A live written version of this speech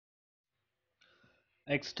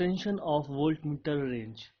Extension of voltmeter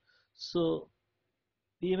range. So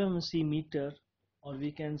PMMC meter, or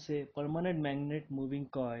we can say permanent magnet moving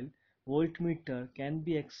coil voltmeter, can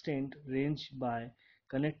be extend range by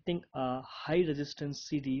connecting a high resistance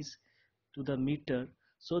series to the meter,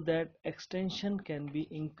 so that extension can be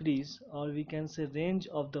increased, or we can say range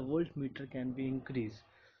of the voltmeter can be increased.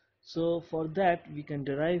 So for that we can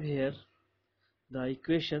derive here the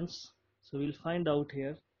equations. So we'll find out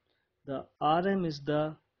here the Rm is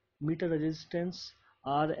the meter resistance,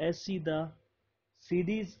 Rse the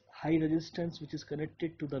series high resistance which is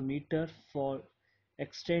connected to the meter for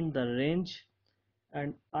extend the range,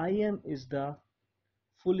 and Im is the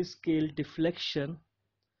full scale deflection,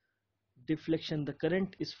 the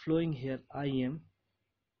current is flowing here Im.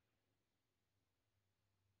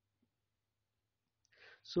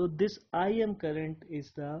 So this Im current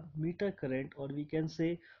is the meter current, or we can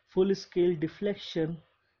say full scale deflection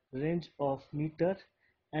range of meter,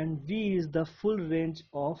 and V is the full range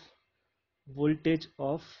of voltage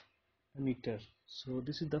of meter. So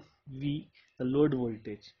this is the V, the load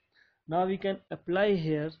voltage. Now we can apply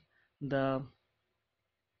here the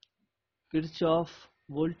Kirchhoff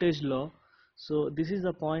voltage law. So this is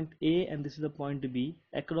the point A and this is the point B.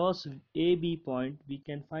 Across AB point we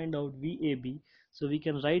can find out VAB. So we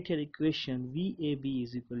can write here equation VAB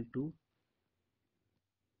is equal to,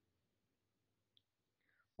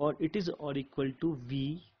 or it is or equal to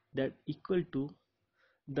V, that equal to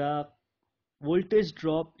the voltage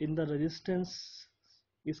drop in the resistance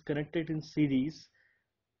is connected in series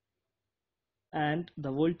and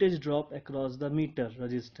the voltage drop across the meter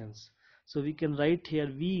resistance. So we can write here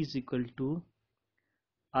V is equal to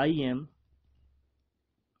Im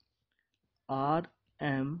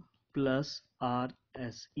Rm plus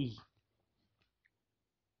Rse.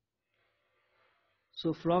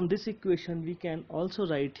 So from this equation we can also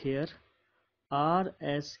write here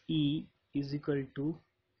Rse is equal to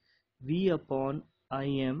V upon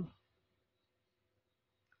Im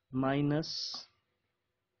minus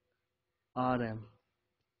Rm.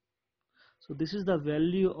 So this is the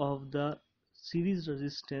value of the series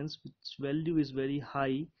resistance, which value is very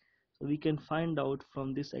high. So we can find out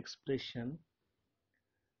from this expression,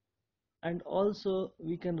 and also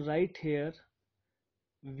we can write here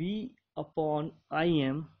V upon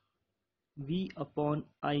Im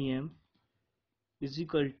is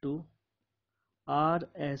equal to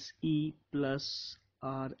Rse plus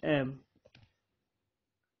Rm,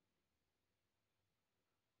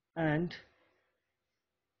 and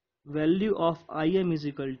value of Im is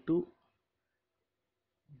equal to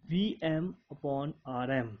Vm upon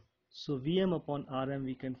Rm. So Vm upon Rm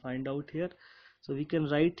we can find out here. So we can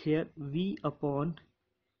write here V upon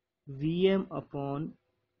Vm upon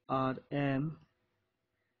Rm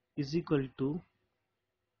is equal to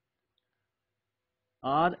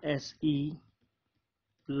Rse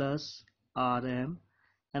plus Rm,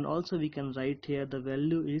 and also we can write here the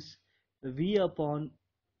value is V upon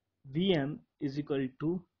Vm is equal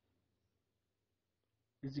to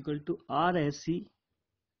Rse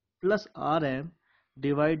plus Rm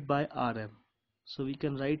divided by Rm. So we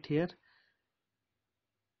can write here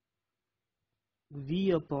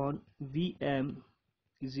V upon Vm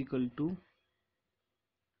is equal to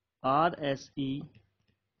Rse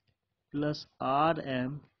plus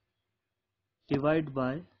Rm divided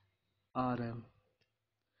by Rm,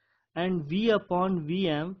 and V upon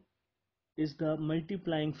Vm is the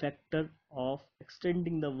multiplying factor of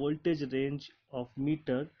extending the voltage range of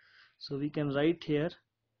meter. So we can write here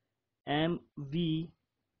Mv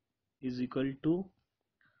is equal to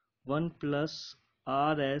 1 plus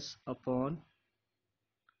Rs upon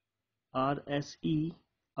Rse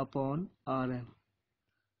upon Rm.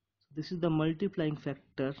 So this is the multiplying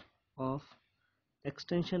factor of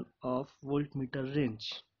extension of voltmeter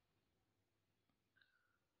range.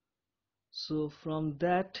 So from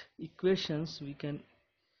that equations we can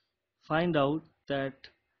find out that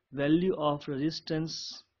value of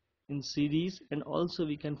resistance in series, and also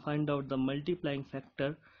we can find out the multiplying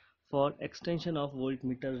factor for extension of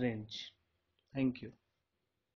voltmeter range. Thank you.